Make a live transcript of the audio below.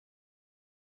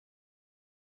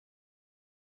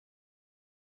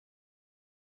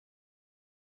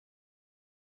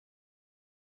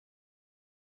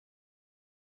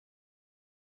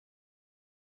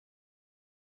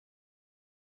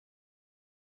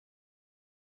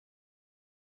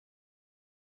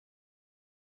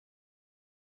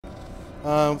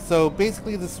So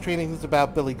basically, this training is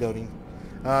about billy goating.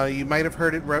 You might have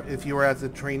heard it if you were at the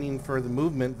training for the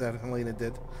movement that Helena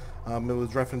did. It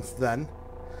was referenced then,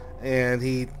 and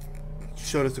he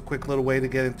showed us a quick little way to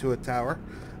get into a tower.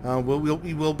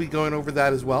 We will be going over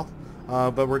that as well,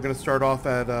 but we're going to start off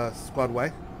at Squad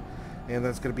Way, and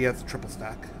that's going to be at the triple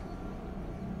stack.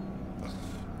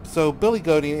 So billy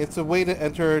goating, it's a way to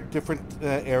enter different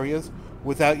areas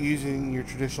without using your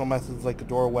traditional methods like a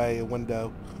doorway, a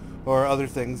window, or other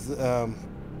things. And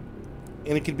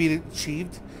it can be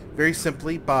achieved very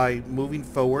simply by moving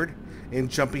forward and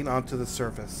jumping onto the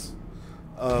surface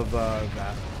of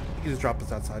that. You can just drop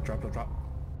this outside. Drop, drop, drop.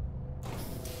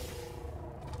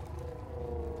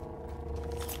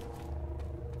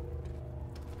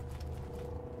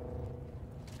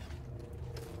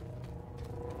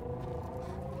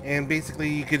 And basically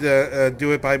you could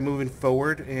do it by moving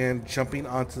forward and jumping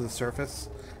onto the surface,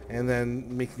 and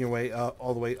then making your way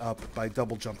all the way up by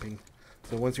double jumping.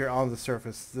 So once you're on the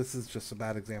surface, this is just a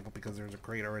bad example because there's a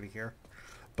crate already here.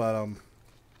 But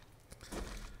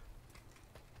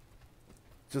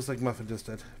just like Muffin just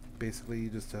did, basically you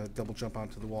just double jump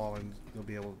onto the wall and you'll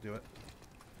be able to do it.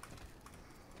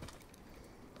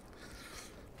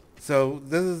 So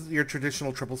this is your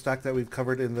traditional triple stack that we've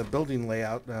covered in the building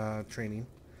layout training.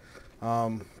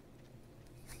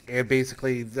 And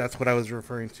basically that's what I was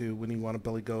referring to when you want to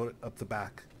billy goat up the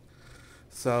back.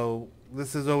 So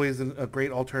this is always a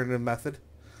great alternative method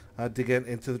to get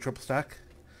into the triple stack.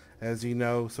 As you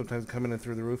know, sometimes coming in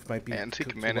through the roof might be command.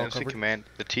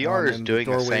 The TR is doing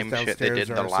the same shit they did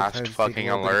the last fucking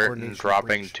alert and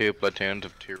dropping 2 platoons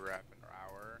of 2 rep per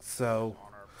hour. So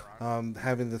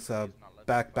having this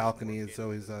back balcony is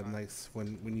always nice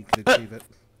when you can achieve it.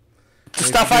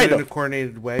 Stop fighting in a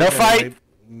coordinated way. No fight.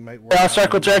 Might They all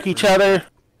circle jerk each other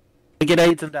to get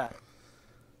AIDS and die.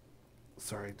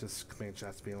 Sorry, just command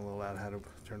chat's being a little loud. I had to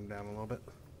turn them down a little bit.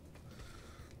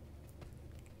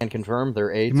 And confirm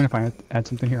their AIDS. You mind if I add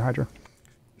something here, Hydra?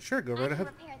 Sure, go right ahead.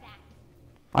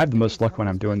 I have the most luck when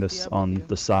I'm doing this on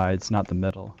the sides, not the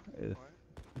middle. If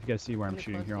you guys see where I'm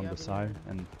shooting here on the side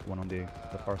and one on the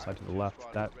far side to the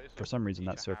left, that for some reason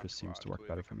that surface seems to work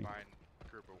better for me.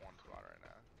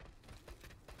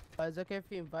 Is it okay if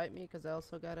you invite me? Because I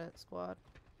also got a squad.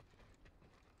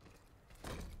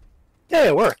 Yeah,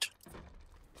 it worked.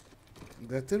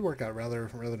 That did work out rather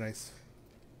nice.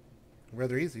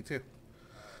 Rather easy, too.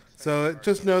 So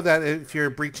just know that if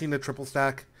you're breaching the triple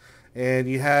stack and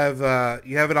you have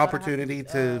an opportunity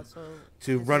to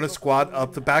run a squad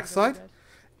up the backside,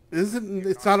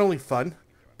 it's not only fun,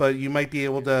 but you might be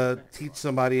able to teach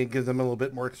somebody and give them a little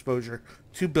bit more exposure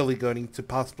to billy goating to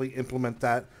possibly implement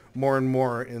that more and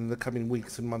more in the coming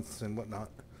weeks and months and whatnot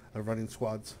of running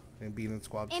squads and being in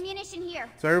squads. Ammunition here.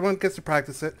 So everyone gets to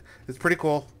practice it. It's pretty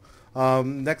cool.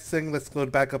 Next thing, let's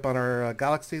load back up on our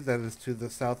galaxy that is to the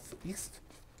southeast.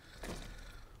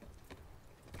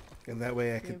 And that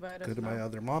way I can go to my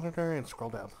other monitor and scroll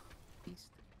down. East.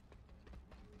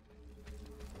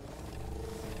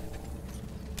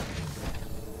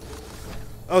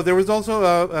 Oh, there was also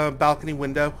a balcony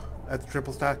window at the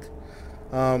triple stack.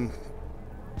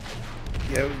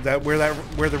 Yeah,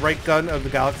 where the right gun of the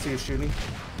galaxy is shooting.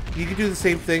 You can do the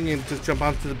same thing and just jump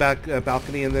onto the back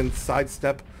balcony and then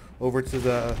sidestep over to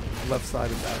the left side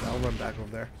of that. I'll run back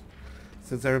over there.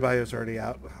 Since everybody was already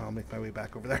out, I'll make my way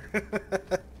back over there.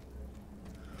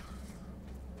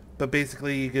 But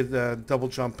basically, you could double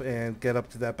jump and get up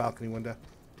to that balcony window.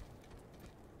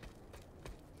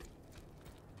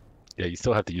 Yeah, you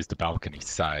still have to use the balcony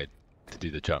side to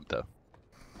do the jump, though.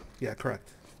 Yeah,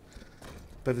 correct.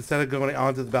 But instead of going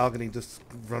onto the balcony, just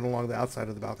run along the outside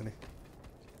of the balcony.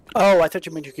 Oh, I thought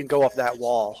you meant you can go up that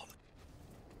wall.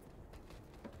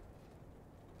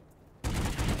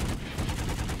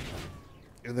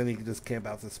 And then you can just camp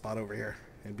out this spot over here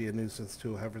and be a nuisance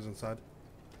to whoever's inside.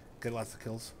 Get lots of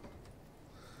kills.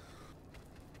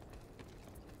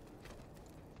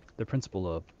 The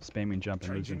principle of spamming jump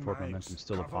and losing forward momentum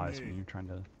still applies when you're trying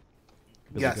to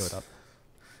billy goat up.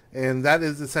 And that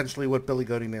is essentially what billy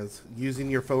goating is. Using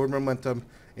your forward momentum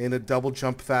in a double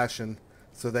jump fashion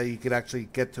so that you could actually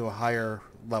get to a higher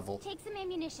level. Take some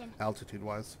ammunition.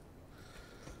 Altitude-wise.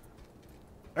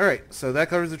 Alright, so that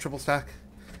covers the triple stack.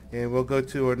 And we'll go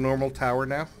to a normal tower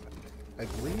now, I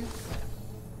believe.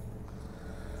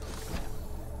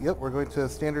 Yep, we're going to a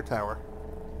standard tower.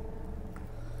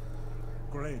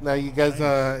 Great. Now, you guys,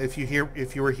 if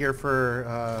you were here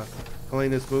for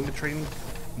Helena's movement training,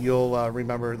 you'll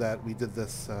remember that we did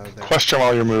this. There. Question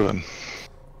while you're moving.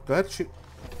 Go ahead, shoot.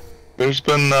 There's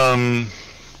been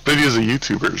videos of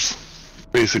YouTubers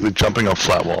basically jumping off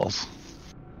flat walls.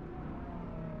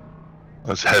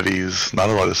 There's heavies, not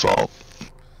a lot of assault.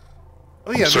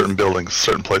 Oh yeah, Certain buildings,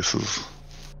 certain places.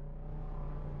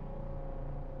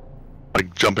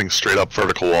 Like jumping straight up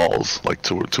vertical walls, like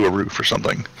to a roof or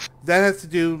something. that has to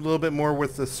do a little bit more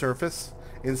with the surface.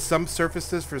 In some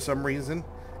surfaces, for some reason,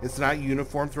 it's not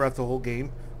uniform throughout the whole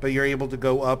game, but you're able to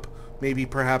go up, maybe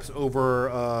perhaps over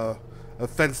a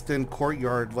fenced-in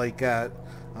courtyard, like at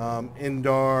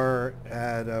Indar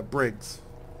at Briggs.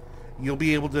 You'll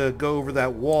be able to go over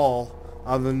that wall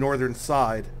on the northern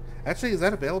side. Actually, is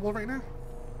that available right now?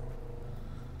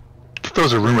 There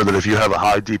was a rumor that if you have a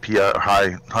high DPI,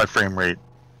 high frame rate,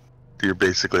 you're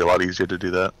basically a lot easier to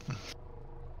do that.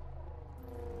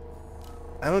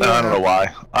 I don't know. I don't know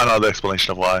why. I don't know the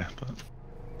explanation of why. But...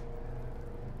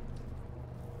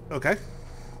 Okay.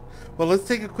 Well, let's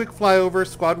take a quick flyover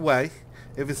squad way.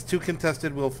 If it's too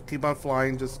contested, we'll keep on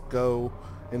flying. Just go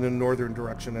in the northern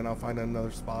direction, and I'll find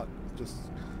another spot. Just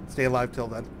stay alive till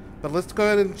then. But let's go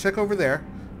ahead and check over there,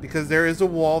 because there is a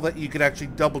wall that you could actually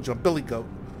double jump, billy goat,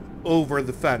 over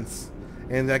the fence,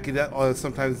 and that could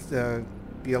sometimes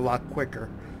be a lot quicker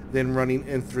than running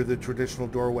in through the traditional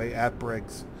doorway at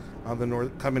Briggs on the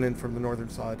north, coming in from the northern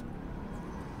side.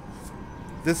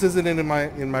 This isn't in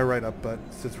my write-up, but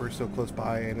since we're so close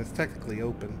by and it's technically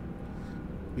open,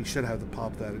 we should have the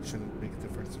pop that it shouldn't make a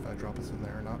difference if I drop us in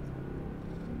there or not.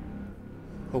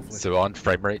 Hopefully. So on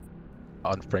frame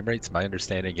rates, my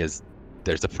understanding is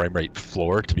there's a frame rate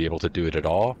floor to be able to do it at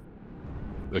all,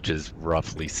 which is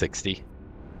roughly 60,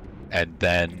 and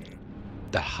then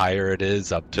the higher it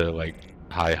is, up to like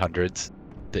high hundreds,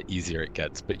 the easier it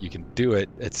gets. But you can do it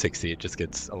at 60. It just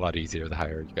gets a lot easier the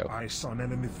higher you go. Eyes on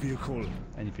enemy vehicle.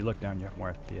 And if you look down, you have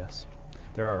more FPS.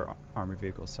 There are armored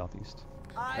vehicles southeast.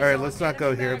 All right, let's not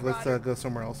go here. Let's go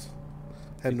somewhere else.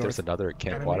 Head north. There's another at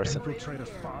Camp Watterson.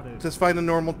 Just find a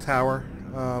normal tower.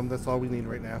 That's all we need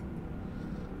right now.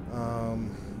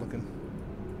 Looking.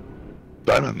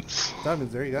 Diamonds.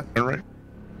 Diamonds, there you go. All right.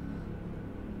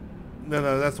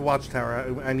 No, that's a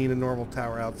watchtower. I need a normal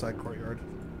tower outside courtyard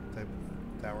type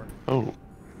tower. Oh.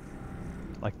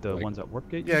 Like the ones at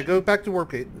Warpgate? Yeah, go back to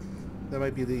Warpgate. That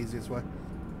might be the easiest way.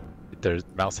 There's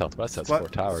Mount Southwest has 4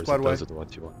 towers, and those are the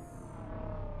ones you want.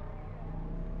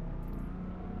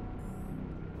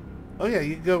 Oh yeah,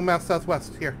 you can go Mount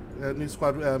Southwest. Here, new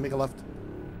squad, make a left.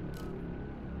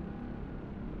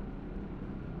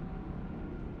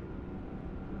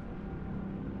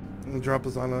 And drop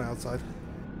us on the outside.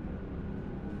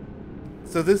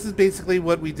 So this is basically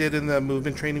what we did in the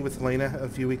movement training with Elena a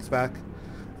few weeks back.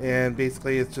 And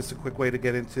basically it's just a quick way to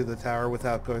get into the tower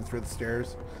without going through the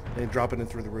stairs and dropping in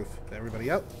through the roof. Everybody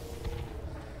out.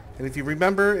 And if you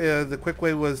remember, the quick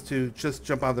way was to just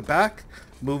jump on the back,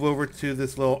 move over to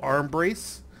this little arm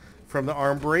brace. From the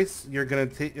arm brace, you're going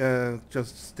to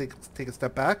just take a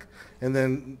step back and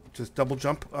then just double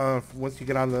jump once you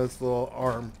get on this little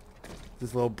arm,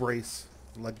 this little brace,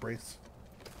 leg brace.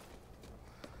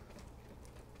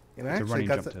 And I actually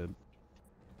got to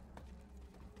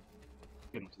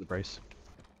get into the brace.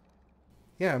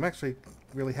 Yeah, I'm actually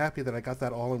really happy that I got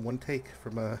that all in one take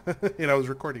from I was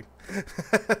recording.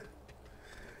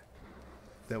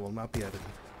 That will not be edited.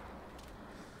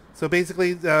 So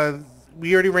basically,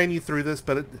 we already ran you through this,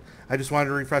 but I just wanted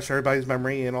to refresh everybody's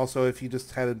memory, and also if you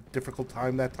just had a difficult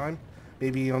time that time,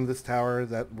 maybe on this tower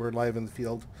that we're live in the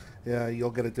field,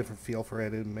 you'll get a different feel for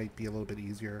it. It might be a little bit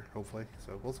easier, hopefully.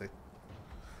 So we'll see.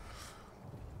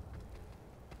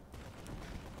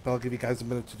 But I'll give you guys a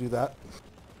minute to do that.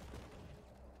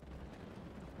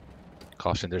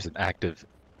 Caution, there's an active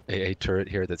AA turret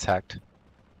here that's hacked.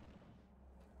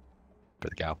 For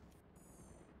the gal.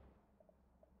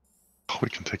 We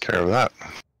can take care of that.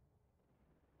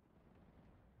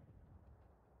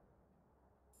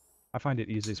 I find it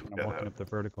easiest when I'm walking up the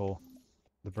vertical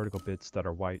bits that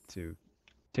are white to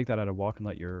take that out of walk and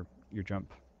let your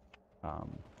jump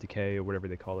decay or whatever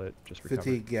they call it just recover.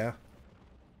 Fatigue, yeah.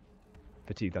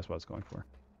 Fatigue, that's what I was going for.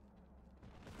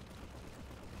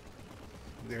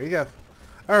 There you go.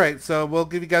 All right, so we'll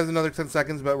give you guys another 10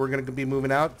 seconds, but we're going to be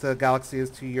moving out. The galaxy is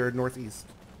to your northeast.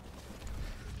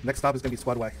 Next stop is going to be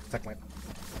Squad Y, Tech Plant.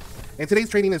 And today's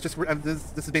training is just,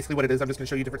 this is basically what it is. I'm just going to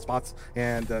show you different spots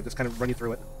and just kind of run you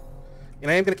through it. And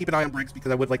I am going to keep an eye on Briggs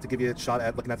because I would like to give you a shot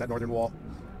at looking at that northern wall,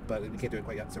 but we can't do it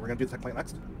quite yet. So we're going to do the Tech Plant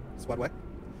next, Squad Y.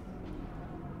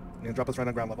 And drop us right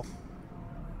on ground level.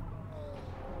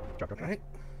 Drop. All right.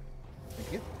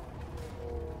 Thank you.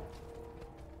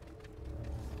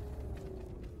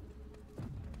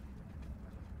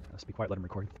 Let's be quiet, let him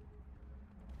record.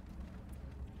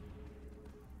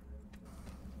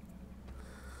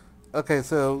 Okay,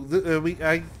 so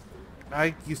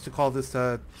I used to call this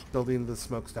building the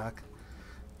smokestack.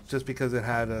 just because it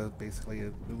had basically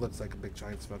it looks like a big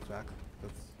giant smokestack.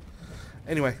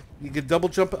 Anyway, you could double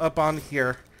jump up on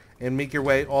here and make your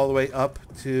way all the way up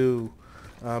to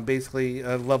basically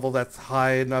a level that's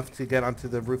high enough to get onto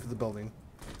the roof of the building.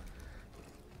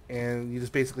 And you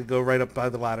just basically go right up by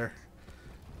the ladder.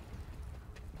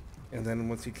 And then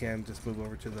once you can, just move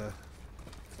over to the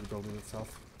building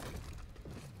itself.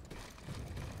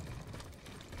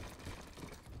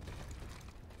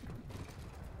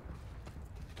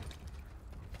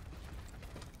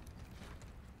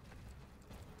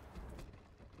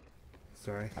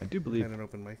 Sorry, I do believe I had an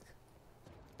open mic.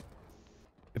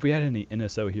 If we had any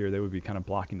NSO here, they would be kind of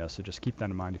blocking us, so just keep that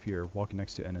in mind. If you're walking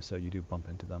next to NSO, you do bump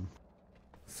into them.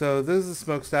 So this is a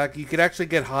smokestack. You could actually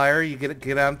get higher. You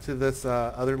get out to this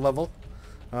other level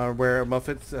where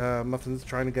Muffin's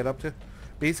trying to get up to.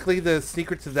 Basically, the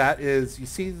secret to that is you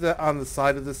see on the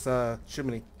side of this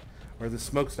chimney, or the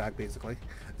smokestack, basically.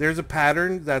 There's a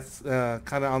pattern that's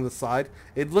kind of on the side.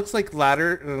 It looks like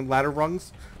ladder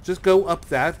rungs. Just go up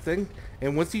that thing,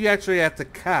 and once you actually have to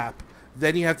cap,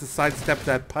 then you have to sidestep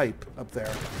that pipe up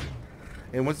there.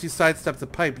 And once you sidestep the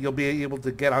pipe, you'll be able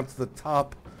to get onto the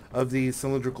top of these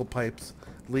cylindrical pipes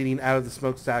leading out of the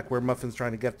smokestack where Muffin's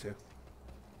trying to get to.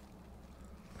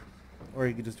 Or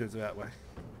you can just do it that way.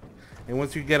 And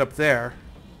once you get up there,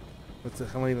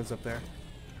 Helena's up there,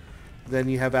 then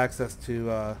you have access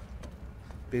to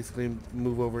basically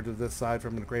move over to this side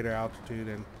from a greater altitude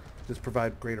and just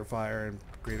provide greater fire and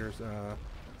greater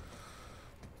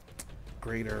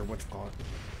whatchamacallit.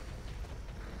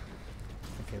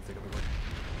 I can't think of the word.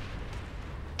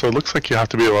 So it looks like you have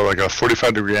to be at like a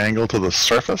 45-degree angle to the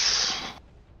surface.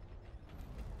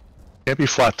 Can't be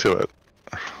flat to it.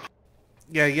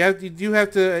 Yeah, you do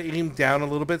have to aim down a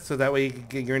little bit so that way you can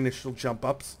get your initial jump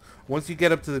ups. Once you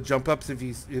get up to the jump ups,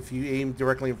 if you aim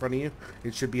directly in front of you,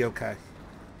 it should be okay.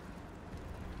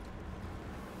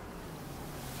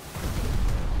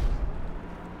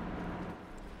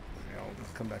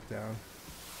 I'll come back down.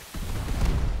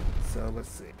 So let's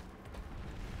see.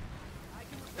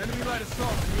 Enemy light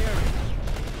assault in the area.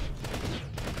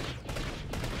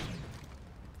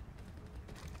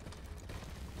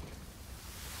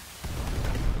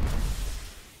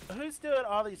 Who's doing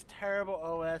all these terrible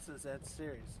OSs at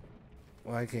series?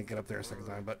 Well, I can't get up there a second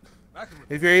time, but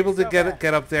if you're able to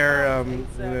get up there, you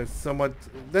know, somewhat,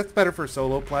 that's better for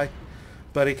solo play.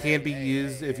 But it can be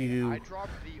used if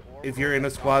you're in a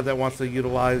squad that wants to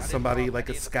utilize somebody like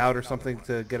a scout or something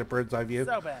to get a bird's eye view.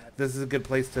 This is a good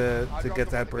place to get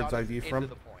that bird's eye view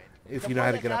from, if you know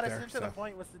how to get up there. The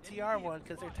point was the TR one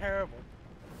because they're terrible.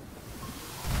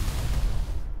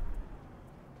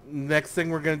 Next thing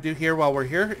we're going to do here while we're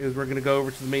here is we're going to go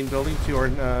over to the main building to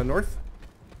our north.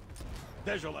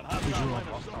 Visual and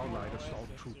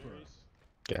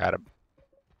Got him.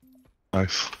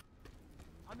 Nice.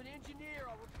 I'm an engineer.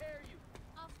 I'll repair you.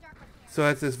 So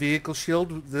that's this vehicle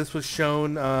shield. This was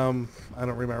shown, I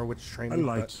don't remember which training.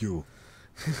 I like you.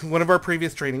 One of our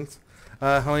previous trainings.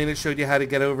 Helena showed you how to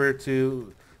get over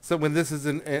to, so when this is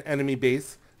an enemy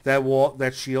base, that wall,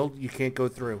 that shield, you can't go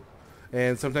through.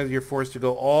 And sometimes you're forced to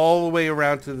go all the way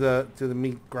around to the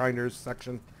meat grinders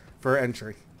section for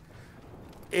entry.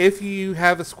 If you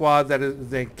have a squad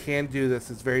that can do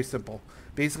this, it's very simple.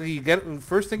 Basically,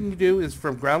 first thing you do is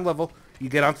from ground level, you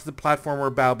get onto the platform where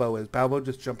Balbo is. Balbo,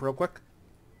 just jump real quick.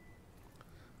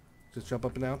 Just jump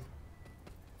up and down.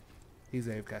 He's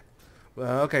AFK.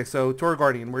 Okay, so Tor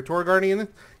Guardian. Where Tor Guardian is,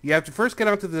 you have to first get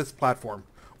onto this platform.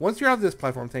 Once you're on this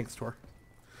platform, thanks Tor.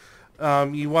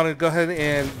 You want to go ahead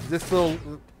and this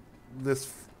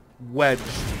wedge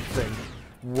thing,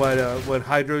 what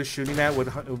Hydra is shooting at,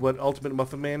 what Ultimate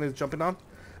Muffin Man is jumping on,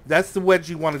 that's the wedge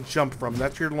you want to jump from.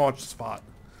 That's your launch spot.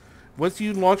 Once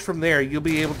you launch from there, you'll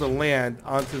be able to land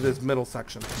onto this middle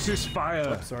section. Ceasefire.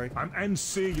 Oh, sorry. I'm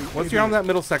NC. Once you're on that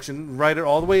middle section, ride it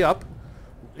all the way up,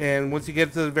 and once you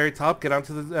get to the very top, get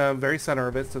onto the very center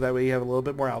of it, so that way you have a little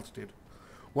bit more altitude.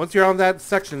 Once you're on that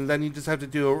section, then you just have to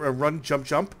do a run,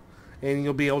 jump, and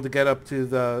you'll be able to get up to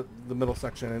the middle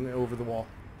section and over the wall.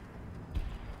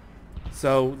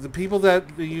 So the people that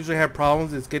usually have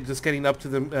problems is just getting up to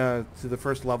the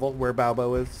first level where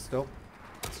Balbo is still.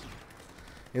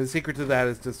 And the secret to that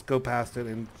is just go past it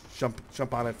and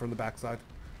jump on it from the backside,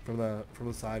 from the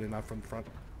side and not from the front.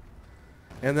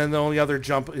 And then the only other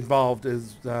jump involved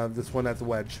is this one at the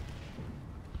wedge.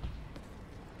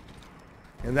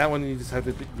 And that one you have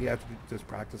to just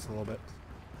practice a little bit.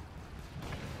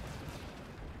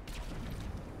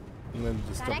 And then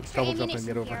just double jump and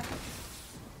get over. here.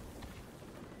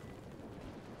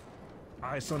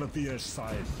 Eyes on the VS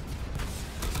side.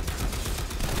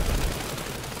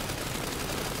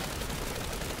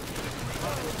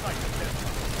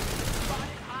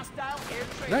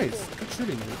 Nice. Good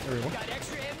shooting, everyone.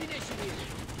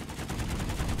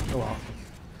 Oh well.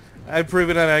 I've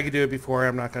proven that I could do it before.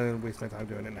 I'm not going to waste my time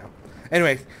doing it now.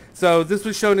 Anyway, so this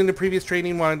was shown in the previous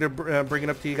training. Wanted to bring it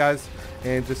up to you guys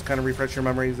and just kind of refresh your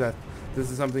memories that this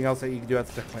is something else that you can do at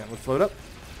the tech plant. Let's load up.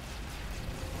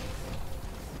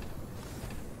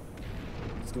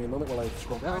 Just give me a moment while I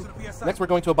scroll down. Next, we're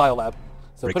going to a biolab.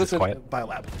 So Briggs put us in quiet.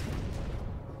 biolab.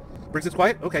 Briggs is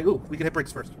quiet? Okay, ooh, we can hit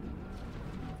Briggs first.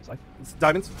 It's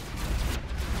diamonds.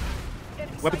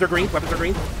 Weapons are green, weapons are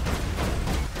green.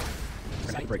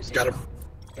 Got him.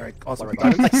 Alright, awesome.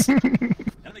 Diamonds.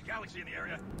 Enemy galaxy in the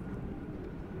area.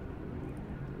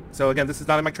 So again, this is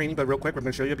not in my training, but real quick, we're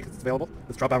going to show you because it's available.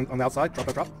 Let's drop on the outside. Drop,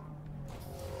 drop, drop.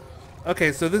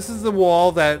 Okay, so this is the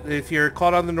wall that if you're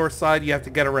caught on the north side, you have to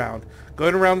get around.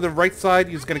 Going around the right side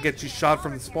is going to get you shot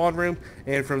from the spawn room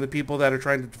and from the people that are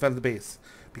trying to defend the base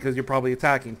because you're probably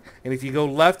attacking. And if you go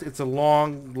left, it's a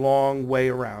long, long way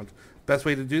around. Best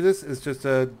way to do this is just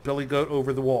a billy goat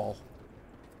over the wall.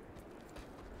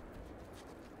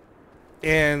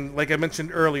 And like I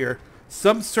mentioned earlier,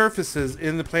 some surfaces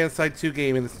in the Planetside 2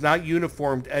 game, and it's not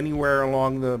uniformed anywhere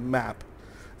along the map,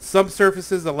 some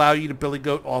surfaces allow you to billy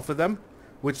goat off of them,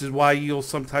 which is why you'll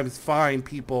sometimes find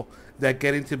people that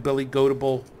get into billy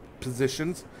goatable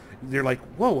positions. They're like,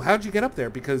 whoa, how'd you get up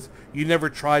there? Because you never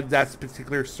tried that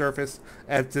particular surface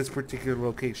at this particular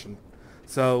location.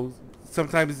 So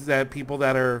sometimes that people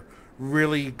that are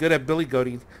really good at billy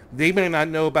goating, they may not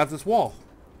know about this wall.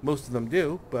 Most of them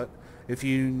do, but if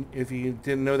you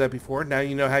didn't know that before, now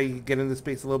you know how you can get into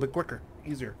space a little bit quicker,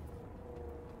 easier.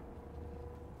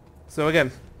 So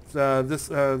again,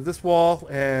 this wall,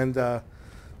 and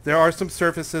there are some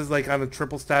surfaces like on a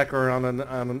triple stack or on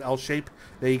an L shape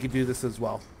that you could do this as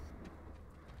well.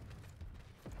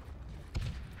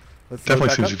 Let's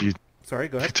definitely seems if you sorry,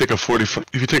 go ahead. if you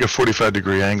take a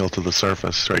 45-degree angle to the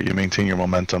surface, right, you maintain your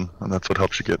momentum, and that's what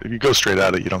helps you get. If you go straight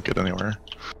at it, you don't get anywhere.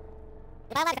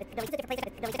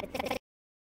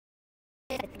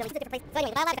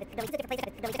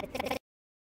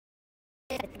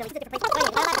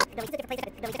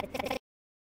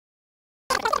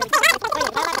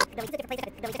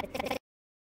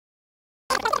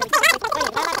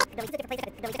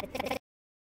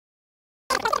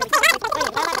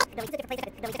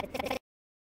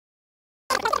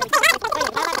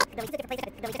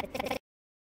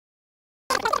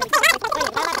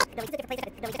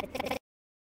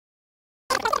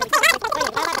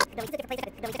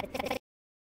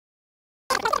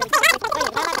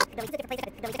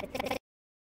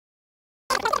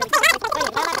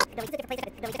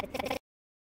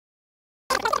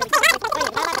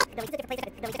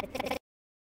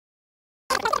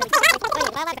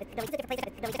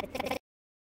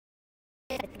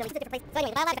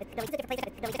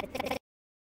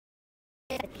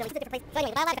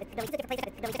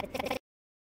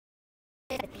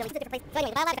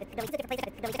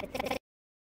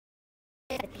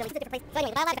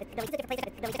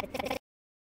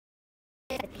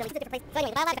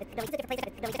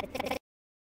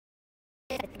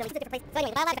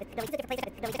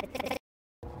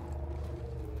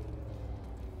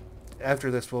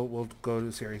 After this, we'll go to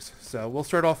the series. So we'll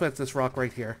start off at this rock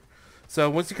right here. So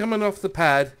once you're coming off the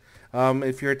pad,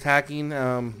 if you're attacking,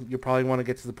 you probably want to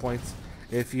get to the points.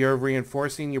 If you're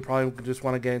reinforcing, you probably just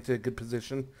want to get into a good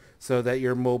position so that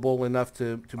you're mobile enough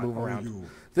to move around.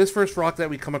 This first rock that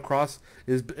we come across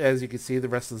is, as you can see, the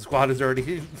rest of the squad is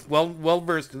already well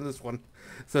versed in this one.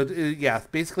 So yeah,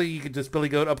 basically you can just billy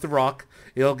goat up the rock.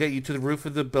 It'll get you to the roof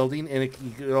of the building, and it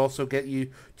can also get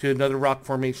you to another rock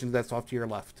formation that's off to your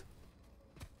left.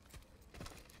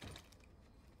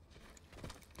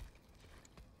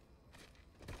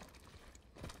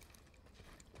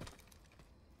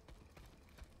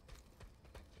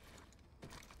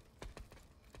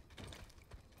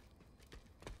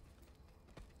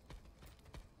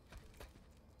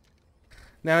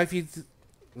 Now, if you...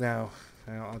 Now,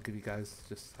 I'll give you guys...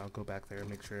 I'll go back there and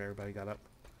make sure everybody got up.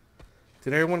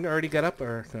 Did everyone already get up,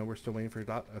 or... No, we're still waiting for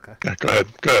Dot? Okay. Yeah, go ahead.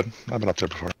 Go ahead. I've been up there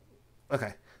before.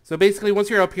 Okay. So basically,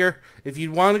 once you're up here, if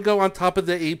you want to go on top of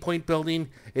the 8-point building,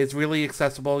 it's really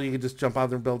accessible. You can just jump on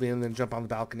the building and then jump on the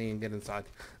balcony and get inside.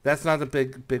 That's not a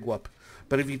big whoop.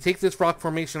 But if you take this rock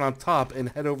formation on top and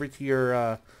head over to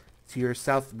your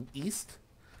southeast...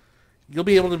 You'll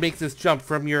be able to make this jump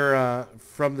from your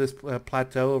from this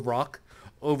plateau of rock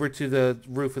over to the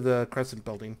roof of the Crescent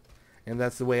building, and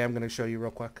that's the way I'm going to show you real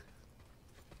quick.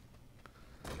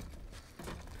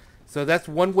 So that's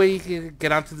one way you can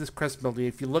get onto this Crescent building.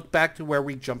 If you look back to where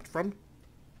we jumped from,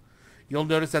 you'll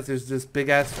notice that there's this big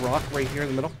ass rock right here in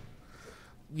the middle.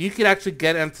 you could actually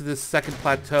get onto this second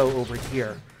plateau over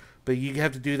here, but you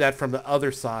have to do that from the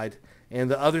other side. And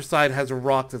the other side has a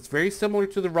rock that's very similar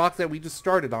to the rock that we just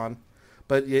started on,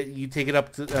 but you take it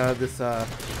up to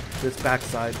this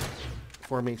backside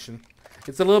formation.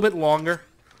 It's a little bit longer,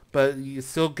 but it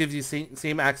still gives you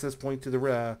same access point to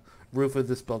the roof of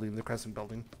this building, the Crescent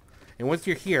building. And once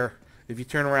you're here, if you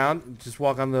turn around, just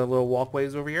walk on the little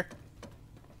walkways over here,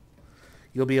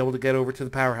 you'll be able to get over to the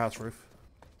powerhouse roof.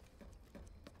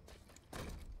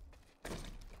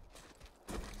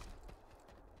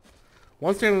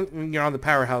 Once you're on the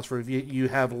powerhouse roof, you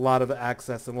have a lot of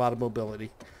access and a lot of mobility.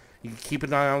 You can keep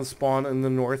an eye on the spawn in the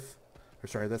north. Or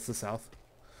sorry, that's the south.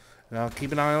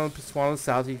 Keep an eye on the spawn in the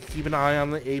south. You can keep an eye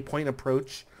on the A-point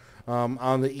approach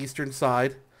on the eastern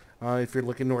side if you're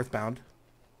looking northbound,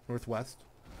 northwest.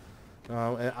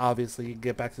 And obviously, you can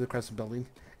get back to the Crescent building.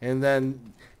 And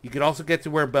then you can also get to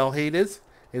where Bellhade is.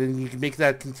 And then you can make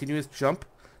that continuous jump,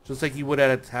 just like you would at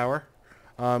a tower.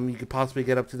 You could possibly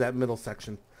get up to that middle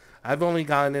section. I've only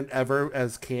gotten it ever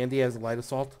as Candy, as a light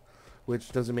assault,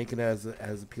 which doesn't make it as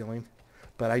appealing.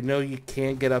 But I know you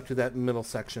can get up to that middle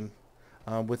section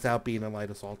without being a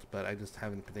light assault, but I just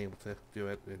haven't been able to do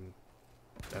it in,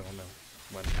 I don't know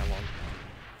how long.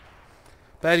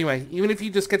 But anyway, even if you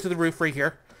just get to the roof right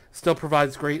here, still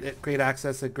provides great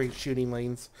access and great shooting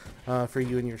lanes for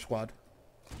you and your squad.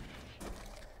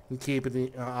 And keep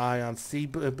an eye on C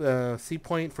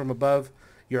point from above.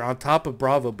 You're on top of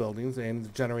Bravo buildings and the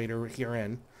generator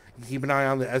herein. You keep an eye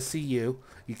on the SCU.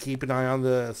 You keep an eye on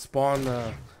the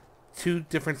spawn, 2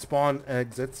 different spawn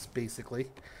exits, basically.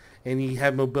 And you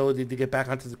have mobility to get back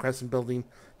onto the Crescent building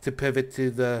to pivot to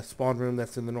the spawn room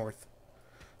that's in the north.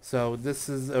 So this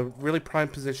is a really prime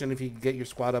position if you can get your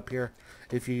squad up here.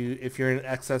 If you're an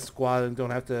excess squad and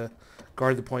don't have to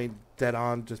guard the point dead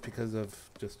on just because of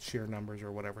just sheer numbers or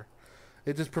whatever.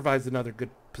 It just provides another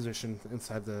good position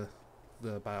inside the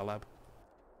biolab.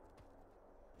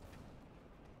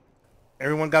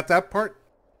 Everyone got that part?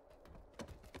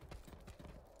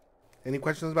 Any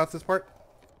questions about this part?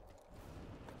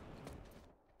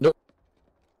 Nope.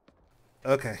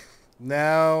 Okay.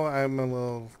 Now I'm a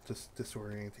little just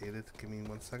disorientated. Give me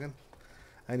 1 second.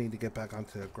 I need to get back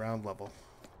onto ground level.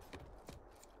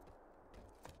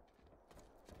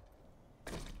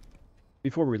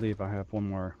 Before we leave, I have one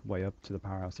more way up to the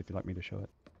powerhouse if you'd like me to show it.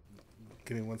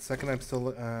 Give me 1 second. I'm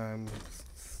still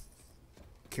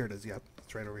here it is. Yep,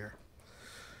 it's right over here.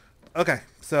 Okay,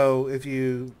 so if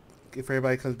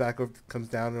everybody comes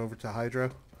down and over to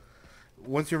Hydro,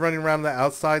 once you're running around the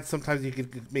outside, sometimes you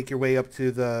can make your way up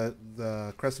to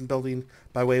the Crescent building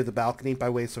by way of the balcony, by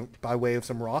way of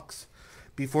some rocks.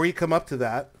 Before you come up to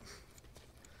that,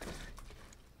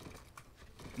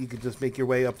 you can just make your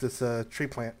way up this tree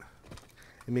plant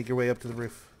and make your way up to the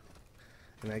roof.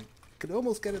 And I could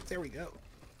almost get it. There we go.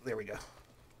 There we go.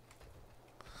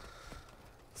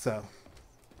 So,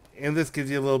 and this gives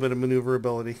you a little bit of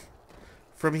maneuverability.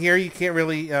 From here, you can't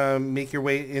really make your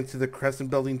way into the Crescent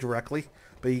building directly,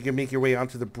 but you can make your way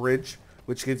onto the bridge,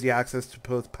 which gives you access to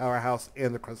both Powerhouse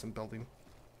and the Crescent building.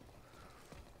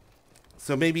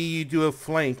 So maybe you do a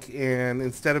flank, and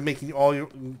instead of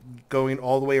going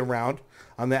all the way around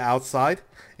on the outside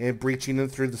and breaching in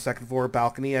through the second floor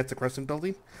balcony at the Crescent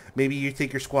building, maybe you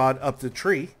take your squad up the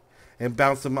tree and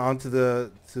bounce them onto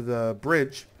the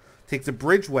bridge, take the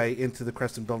bridgeway into the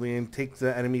Crescent building, and take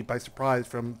the enemy by surprise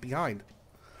from behind.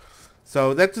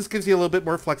 So that just gives you a little bit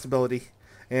more flexibility.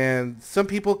 And some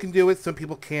people can do it, some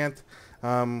people can't.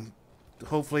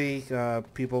 Hopefully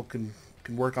people can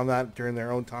work on that during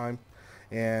their own time.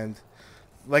 And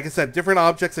like I said, different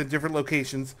objects at different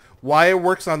locations. Why it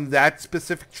works on that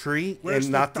specific tree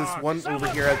and not this one over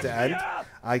here at the end,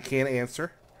 I can't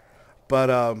answer.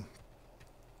 But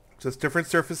just different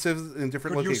surfaces in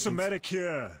different locations. Use some medic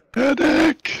here.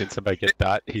 Medic! Can somebody get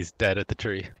that? He's dead at the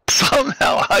tree.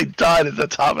 Somehow I died at the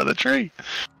top of the tree.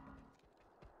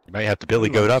 You might have to Billy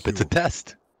Goat up. It's a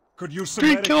test. Could use some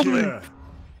Tree medic killed me. here.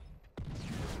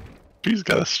 He's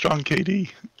got a strong KD.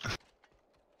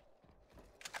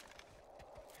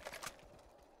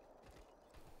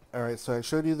 Alright, so I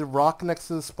showed you the rock next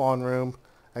to the spawn room.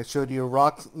 I showed you a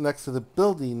rock next to the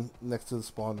building next to the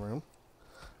spawn room.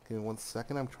 Give me 1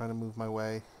 second. I'm trying to move my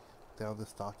way down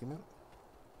this document.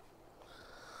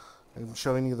 I'm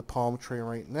showing you the palm tree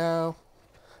right now.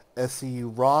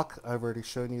 SCU rock. I've already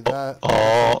shown you that.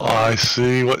 Oh, I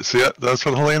see. See, that's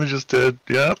what Helena just did.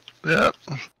 Yep.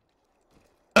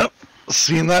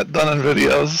 Seen that done in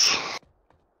videos.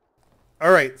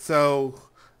 Alright, so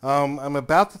I'm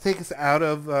about to take us out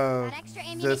of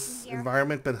this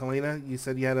environment, but Helena, you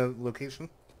said you had a location?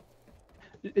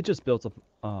 It just builds up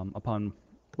upon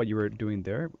what you were doing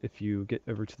there, if you get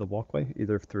over to the walkway,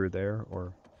 either through there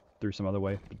or through some other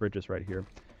way, the bridge is right here.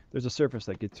 There's a surface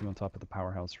that gets you on top of the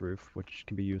powerhouse roof, which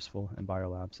can be useful in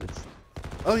biolabs. It's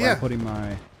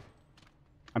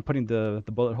I'm putting the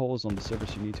bullet holes on the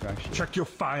surface you need to actually check your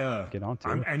fire. Get onto.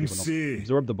 I'm MC.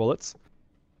 Absorb the bullets.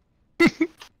 But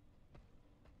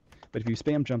if you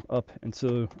spam jump up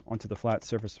onto the flat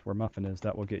surface where Muffin is,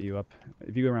 that will get you up.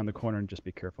 If you go around the corner and just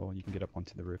be careful, you can get up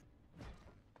onto the roof.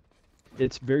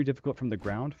 It's very difficult from the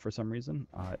ground for some reason.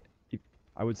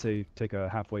 I would say take a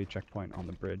halfway checkpoint on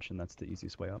the bridge, and that's the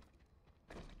easiest way up.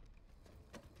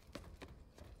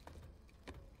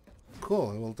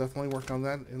 Cool. I will definitely work on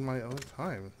that in my own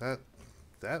time.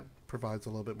 That provides a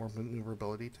little bit more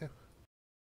maneuverability too.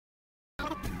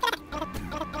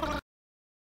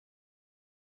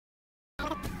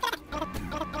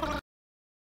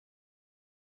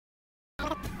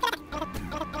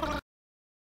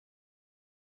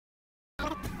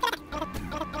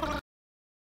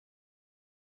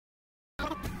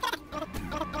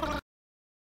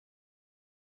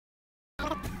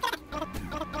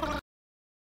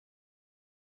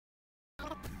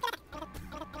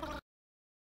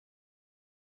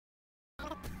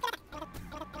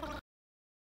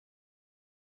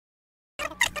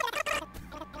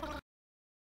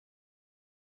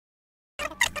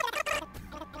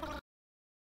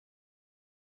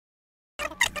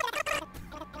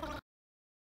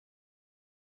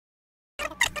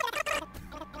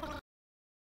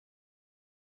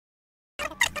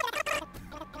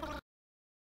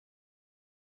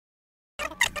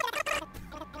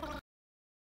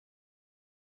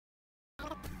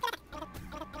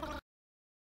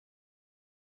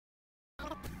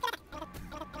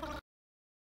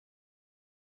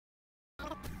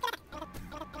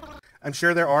 I'm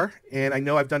sure there are, and I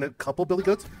know I've done a couple Billy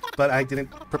Goats, but I didn't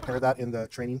prepare that in the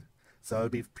training, so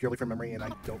it'd be purely from memory, and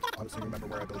I don't honestly remember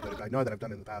where I Billy Goated. I know that I've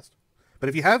done it in the past. But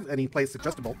if you have any place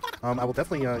suggestible, I will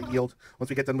definitely yield.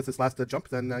 Once we get done with this last jump,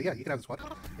 then yeah, you can have the spot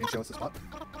and show us the spot.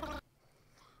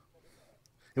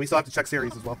 And we still have to check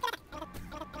series as well.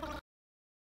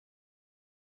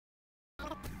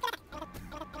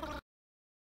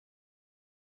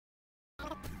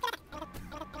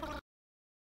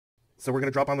 So we're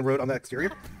going to drop on the road on the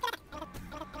exterior.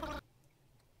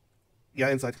 Yeah,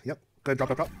 inside. Yep. Go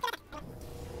ahead, drop.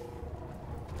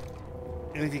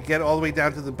 And if you get all the way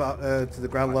down to the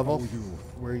ground level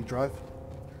where you drive.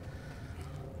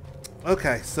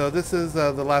 Okay, so this is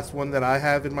the last one that I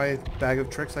have in my bag of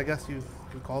tricks, I guess you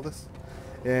could call this.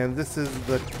 And this is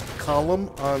the column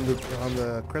on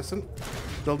the crescent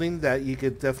building that you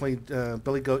could definitely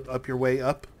Billy Goat up your way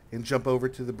up and jump over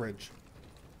to the bridge.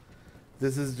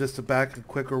 This is just a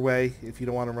quicker way if you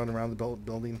don't want to run around the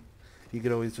building. You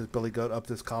could always just Billy Goat up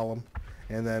this column,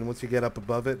 and then once you get up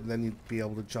above it, then you'd be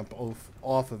able to jump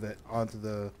off of it onto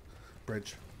the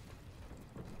bridge.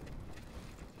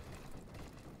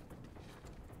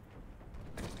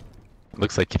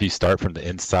 Looks like if you start from the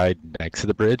inside next to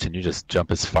the bridge and you just jump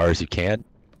as far as you can,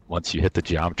 once you hit the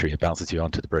geometry, it bounces you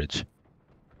onto the bridge.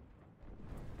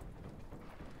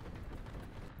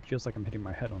 Feels like I'm hitting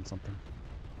my head on something.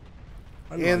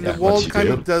 And the wall kind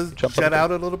of does jet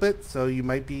out a little bit, so you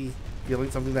might be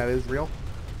feeling something that is real,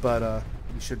 but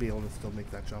you should be able to still make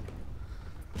that jump.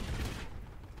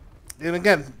 And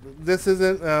again, this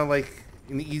isn't like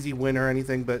an easy win or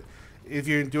anything, but if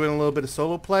you're doing a little bit of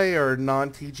solo play or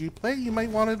non-TG play, you might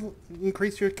want to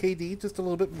increase your KD just a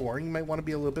little bit more. You might want to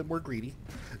be a little bit more greedy.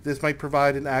 This might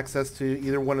provide an access to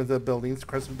either one of the buildings,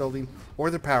 Crescent Building or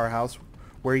the Powerhouse,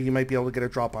 where you might be able to get a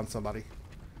drop on somebody.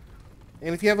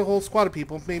 And if you have a whole squad of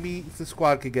people, maybe the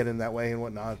squad could get in that way and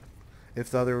whatnot, if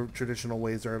the other traditional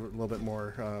ways are a little bit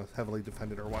more heavily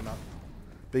defended or whatnot.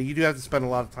 But you do have to spend a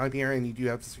lot of time here, and you do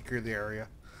have to secure the area.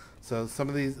 So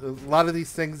a lot of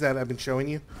these things that I've been showing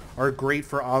you are great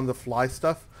for on-the-fly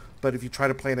stuff, but if you try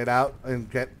to plan it out and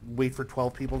wait for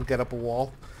 12 people to get up a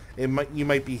wall, you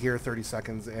might be here 30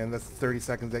 seconds, and that's 30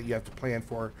 seconds that you have to plan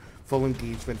for full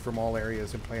engagement from all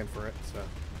areas and plan for it. So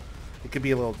it could be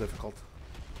a little difficult.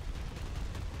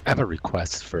 I have a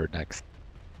request for next,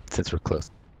 since we're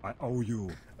close. I owe you.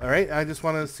 All right, I just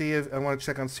want to see if I want to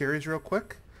check on series real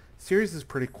quick. Series is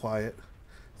pretty quiet.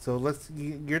 So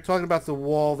you're talking about the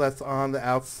wall that's on the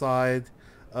outside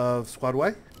of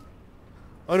Squadway?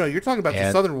 Oh no, you're talking about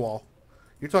the southern wall.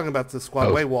 You're talking about the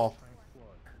Squadway wall.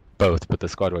 Both, but the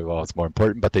Squadway wall is more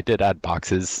important, but they did add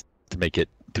boxes to make it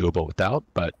doable without,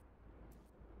 but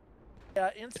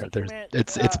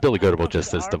it's Billy Goatable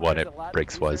just as the one at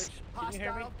Briggs was. Can you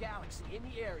hear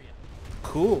me?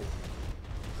 Cool.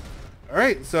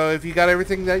 Alright, so if you got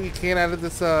everything that you can out of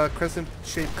this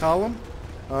crescent-shaped column,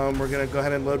 We're gonna go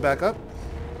ahead and load back up.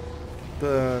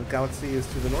 The galaxy is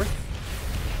to the north.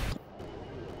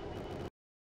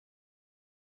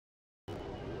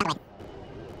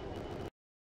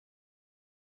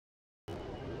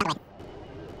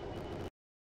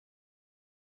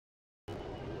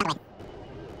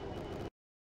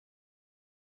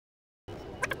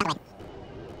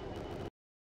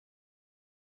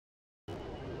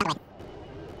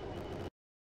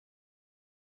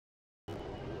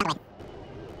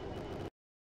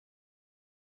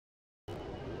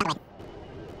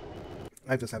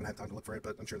 I just haven't had time to look for it,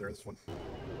 but I'm sure there is one.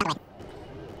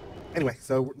 Anyway,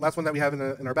 so last one that we have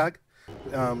in our bag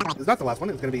is not the last one.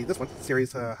 It's going to be this one,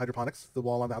 Series Hydroponics, the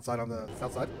wall on the outside on the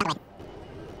south side.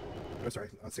 Oh, sorry,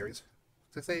 Series.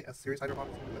 Did I say a Series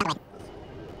Hydroponics? No,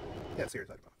 yeah, Series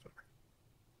Hydroponics,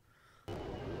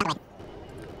 whatever.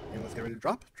 And let's get ready to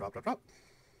drop. Drop, drop, drop.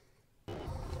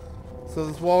 So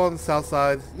this wall on the south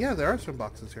side, yeah, there are some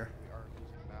boxes here.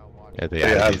 Yeah, they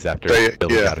added these after Billy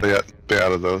got it. They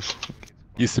added those.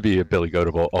 Used to be a Billy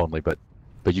Goatable only, but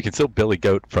you can still Billy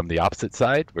Goat from the opposite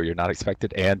side where you're not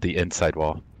expected, and the inside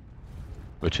wall,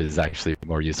 which is actually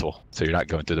more useful. So you're not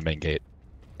going through the main gate,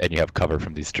 and you have cover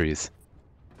from these trees.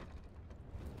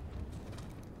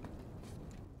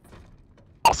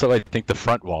 Also, I think the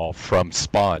front wall from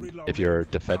spawn, if you're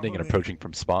defending and approaching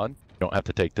from spawn, you don't have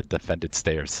to take the defended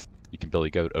stairs. You can Billy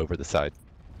Goat over the side.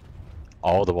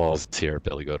 All the walls here are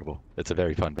Billy Goatable. It's a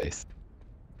very fun base.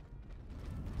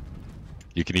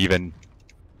 You can even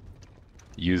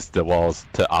use the walls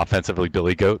to offensively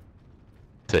Billy Goat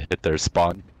to hit their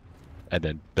spawn, and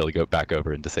then Billy Goat back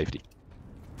over into safety.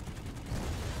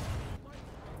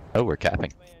 Oh, we're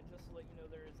capping.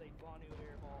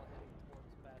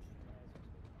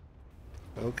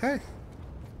 Okay.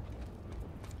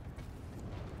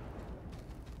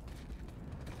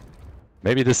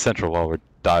 Maybe this central wall where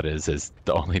Dot is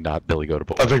the only not Billy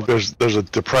Goatable. I think there's a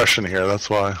depression here, that's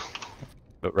why.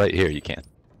 But right here you can.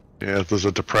 Yeah, there's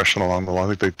a depression along the line. I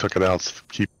think they took it out to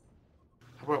keep.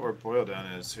 How about where boil down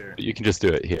is here? You can just do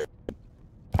it here.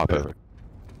 Pop over.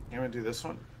 Can we do this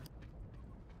one?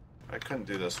 I couldn't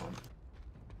do this one.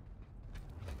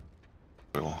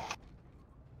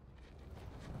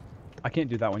 I can't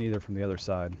do that one either from the other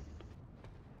side.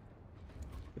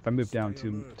 If I move down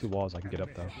two walls, I can get up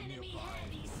though.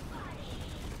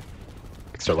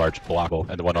 Extra large blockable,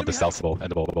 and the one on the south side,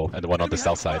 and the one on the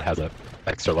south side has a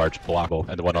extra large blockable,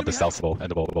 and the one on the south side,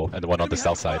 and the one on the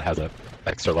south side has a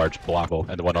extra large blockable,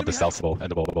 and the one on the south side,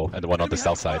 and the one on the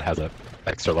south side has a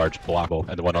extra large blockable,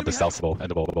 and the one on the south side,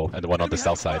 and the one on the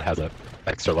south side has a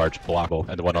extra large blockable,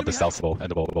 and the one on the south side,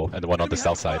 and the one on the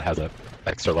south side has a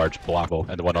extra large blockable,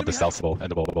 and the one on the south side,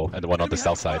 and the one on the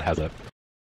south side has a.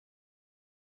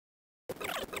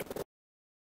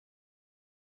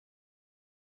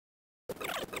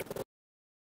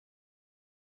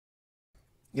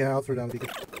 Yeah, I'll throw down the beacon.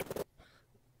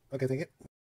 Okay, thank you.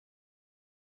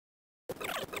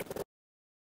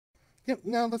 Yep,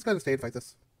 no, let's go ahead and stay and fight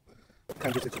this.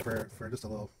 Kind of just itching for just a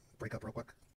little break up real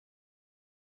quick.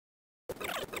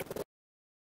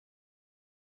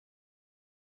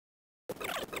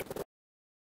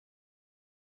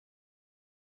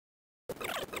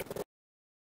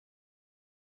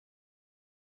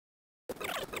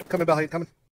 Coming, Bellhate, coming.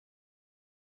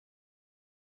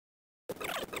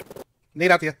 Nade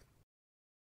out to you.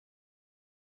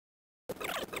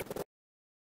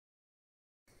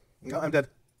 No, I'm dead.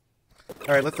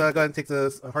 Alright, let's go ahead and take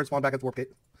the hard spawn back at the warp gate.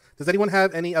 Does anyone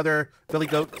have any other Billy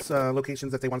Goat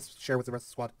locations that they want to share with the rest of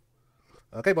the squad?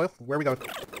 Okay, Boyle, where are we going?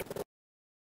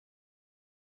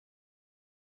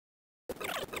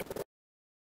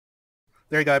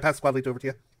 There you go, I passed squad lead over to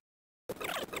you.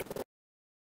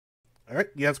 Alright,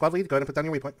 you have squad lead, go ahead and put down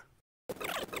your waypoint.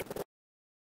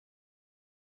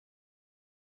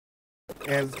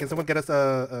 And can someone get us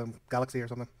a galaxy or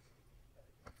something?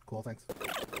 Cool, thanks.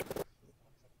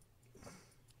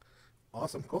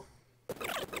 Awesome, cool.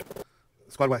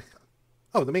 Squad way.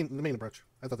 Oh, the main approach.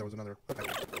 I thought there was another. Okay.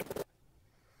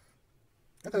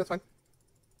 Okay, that's fine.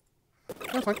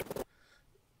 That's fine.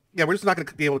 Yeah, we're just not going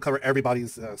to be able to cover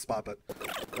everybody's spot, but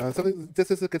this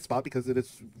is a good spot because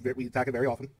we attack it very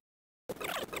often.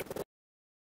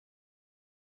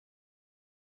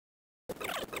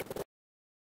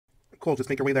 Cool, just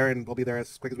make your way there and we'll be there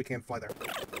as quick as we can to fly there.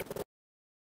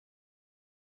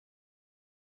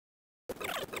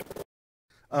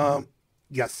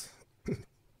 Yes.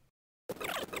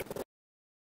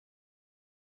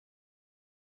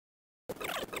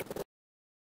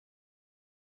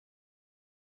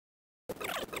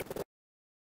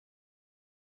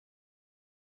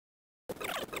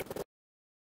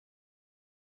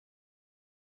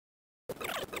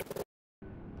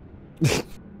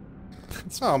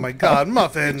 Oh my God,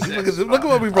 Muffin! Look at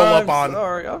what we roll up on.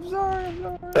 I'm sorry.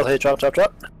 Bill, hey, drop.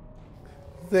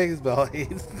 Thanks, Belly.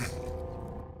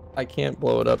 I can't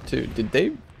blow it up too. Did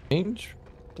they change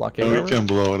blockade? You can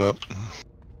blow it up.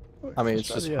 I mean, it's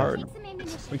just hard.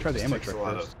 We tried the ammo trick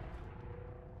first.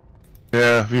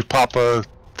 Yeah, if you pop a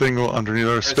thing underneath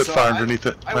or a Spitfire underneath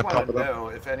it, I might want pop to it up. know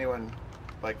if anyone,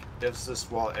 like, is this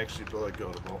wall actually bullet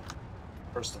goatable,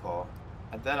 first of all,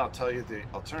 and then I'll tell you the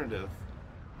alternative.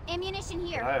 Ammunition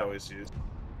here. That I always use.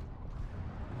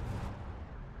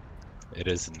 It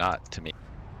is not to me.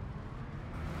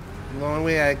 The only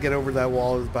way I get over that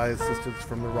wall is by assistance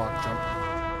from the rock jump.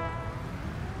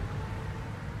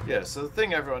 Yeah, so the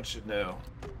thing everyone should know,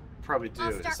 probably do,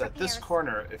 is that this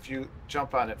corner, if you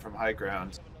jump on it from high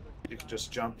ground, you can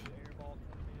just jump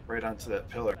right onto that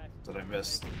pillar that I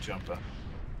missed and jump on.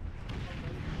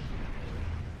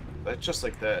 But just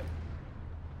like that.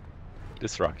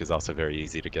 This rock is also very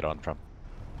easy to get on from.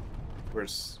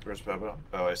 Where's Bobo?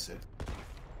 Oh, I see.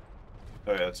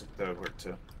 Oh yeah, that would work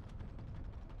too.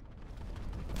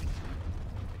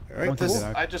 Alright,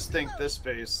 I just think this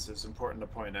base is important to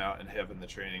point out and have in the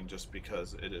training just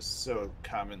because it is so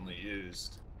commonly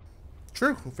used.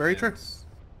 True, very true.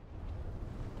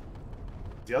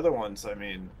 The other ones, I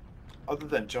mean, other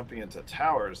than jumping into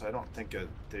towers, I don't think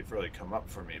they've really come up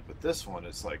for me. But this one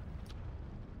is like,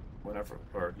 whenever,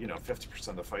 or 50%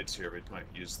 of the fights here, we might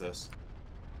use this.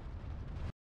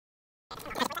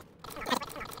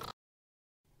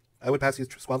 I would pass these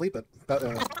squadly, but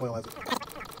Oil has it.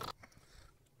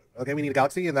 Okay, we need a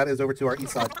galaxy, and that is over to our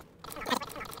east side.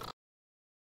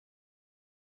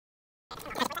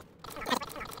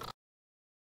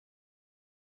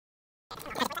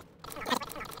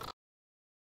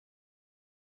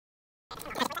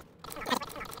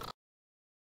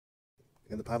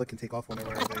 And the pilot can take off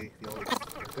whenever they feel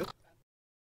it's good.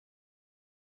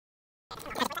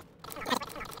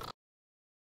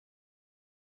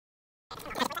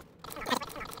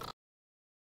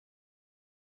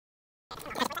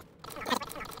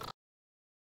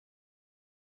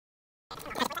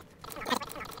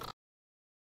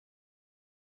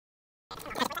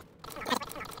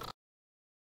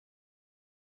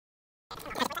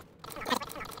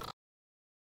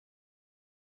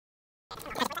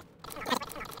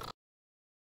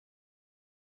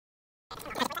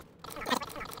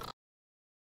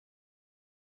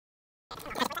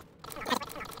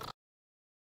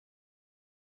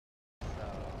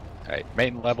 Alright,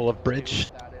 main level of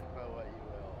bridge.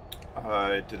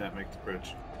 I did not make the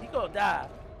bridge. You gonna die.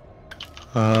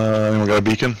 We got a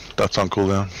beacon. That's on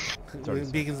cooldown.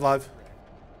 Beacon's live.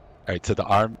 Alright, so the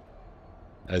arm,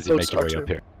 as you make your way up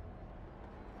here.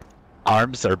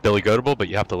 Arms are billy goatable, but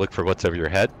you have to look for what's over your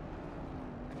head.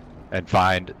 And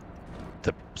find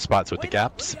the spots with the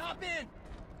gaps.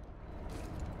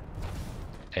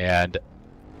 And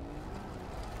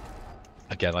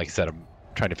again, like I said, I'm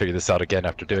trying to figure this out again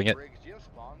after doing it. Do you have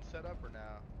spawn set up or no?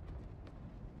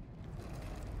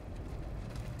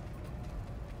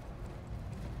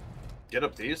 Get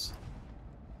up these?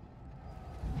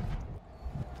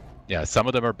 Yeah, some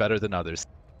of them are better than others.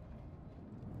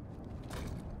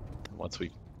 Once we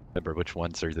remember which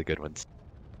ones are the good ones.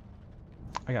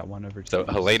 I got one over. So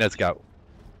Helena's got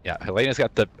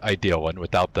the ideal one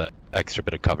without the extra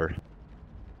bit of cover.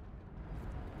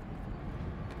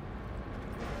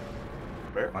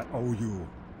 Where? I owe you.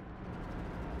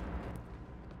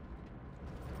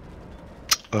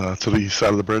 To the east side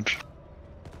of the bridge.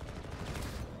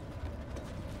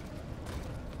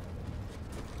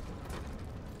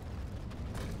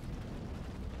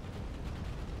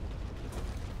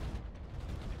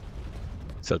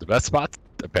 So the best spots,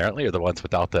 apparently, are the ones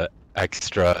without the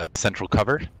extra central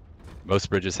cover. Most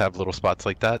bridges have little spots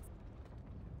like that.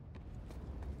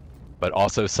 But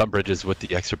also some bridges with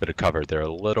the extra bit of cover, there are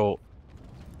little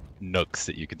nooks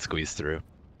that you can squeeze through.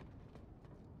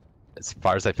 As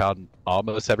far as I found,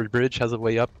 almost every bridge has a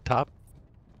way up top.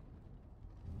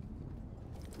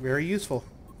 Very useful.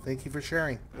 Thank you for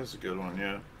sharing. That's a good one,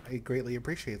 yeah. I greatly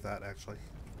appreciate that, actually.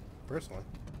 Personally.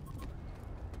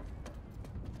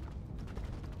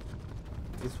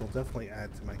 This will definitely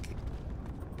add to my key.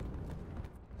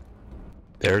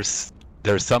 There's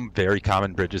some very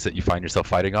common bridges that you find yourself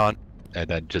fighting on, and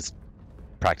then just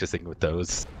practicing with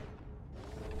those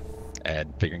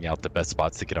and figuring out the best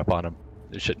spots to get up on them.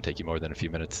 It shouldn't take you more than a few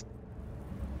minutes.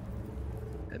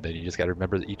 And then you just got to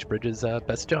remember that each bridge is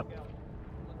best jump.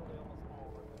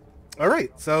 All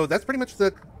right, so that's pretty much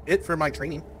it for my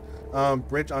training.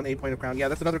 Bridge on 8 Point of Crown. Yeah,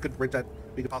 that's another good bridge that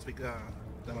we could possibly. I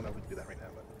don't know if we can do that right now,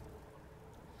 but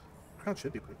Crown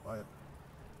should be pretty quiet.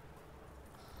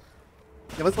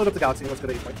 Yeah, let's load up the Galaxy. Let's go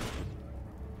to 8 point.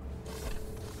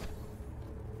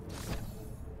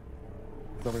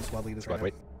 Whoever squad lead is right now.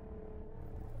 Wait.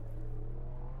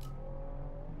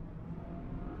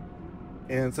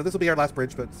 And so this will be our last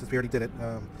bridge, but since we already did it,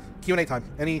 Q&A time.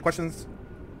 Any questions?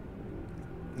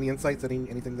 Any insights?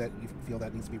 Anything that you feel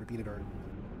that needs to be repeated or?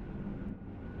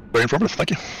 Very informative.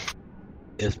 Thank you.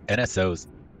 If NSOs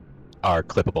are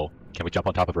clippable, can we jump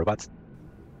on top of robots?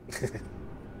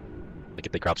 Like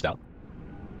if they crouch down?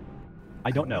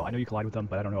 I don't know. I know you collide with them,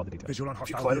 but I don't know all the details. Visual on If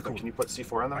you hostile collide with them, vehicle. can you put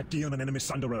C4 on them? ID on an enemy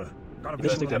Sunderer. Got a You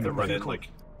visual just have on to enemy run in vehicle. like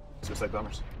suicide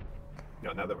bombers.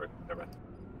 No, now that we're never mind.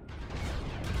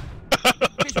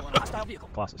 Visual on hostile vehicle.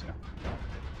 Colossus, yeah.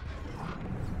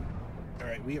 All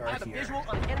right, we are I have a here. visual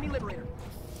on an enemy liberator.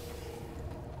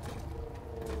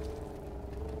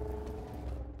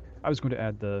 I was going to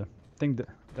add the thing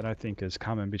that I think is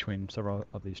common between several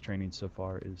of these trainings so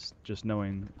far is just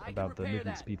knowing about the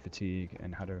movement speed fatigue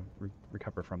and how to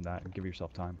recover from that and give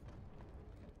yourself time.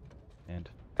 And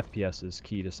FPS is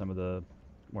key to some of the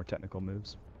more technical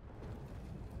moves.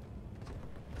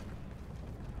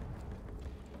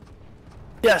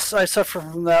 Yes, I suffer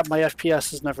from that. My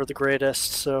FPS is never the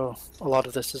greatest, so a lot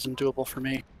of this isn't doable for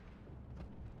me.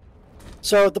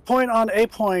 So the point on A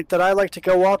point that I like to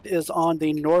go up is on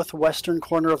the northwestern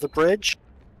corner of the bridge,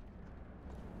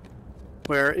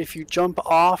 where if you jump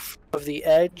off of the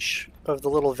edge of the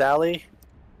little valley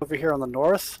over here on the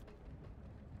north,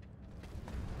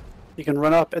 you can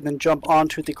run up and then jump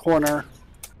onto the corner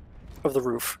of the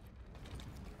roof.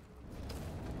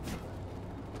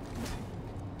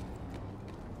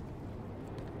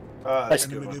 I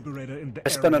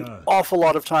spend an awful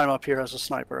lot of time up here as a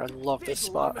sniper. I love this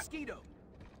spot.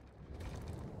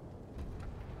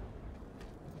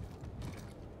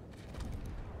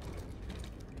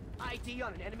 ID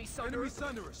on an enemy Sunderer. Enemy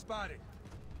Sunderer spotted.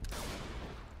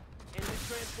 Enemy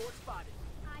transport spotted.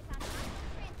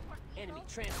 Enemy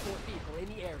transport vehicle in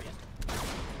the area.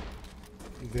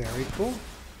 Very cool.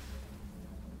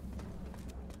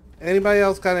 Anybody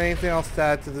else got anything else to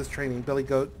add to this training? Billy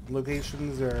Goat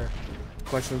locations or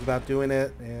questions about doing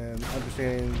it and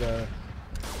understanding the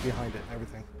behind it,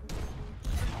 everything.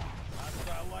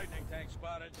 Hostile lightning tank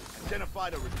spotted.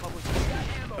 Identified a Republic.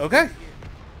 Okay.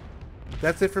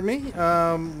 That's it for me.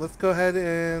 Let's go ahead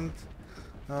and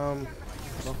well,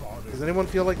 does anyone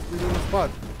feel like leading the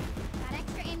squad? I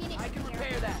can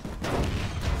repair that.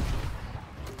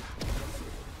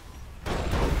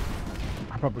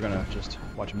 I'm probably gonna just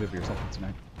watch a movie or something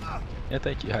tonight. Yeah,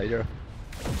 thank you, Hydra.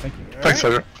 Thank you. Thanks,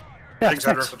 Hydra. Yeah, Thanks,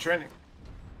 Hydra, for training.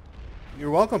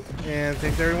 You're welcome, and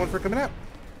thanks everyone for coming out.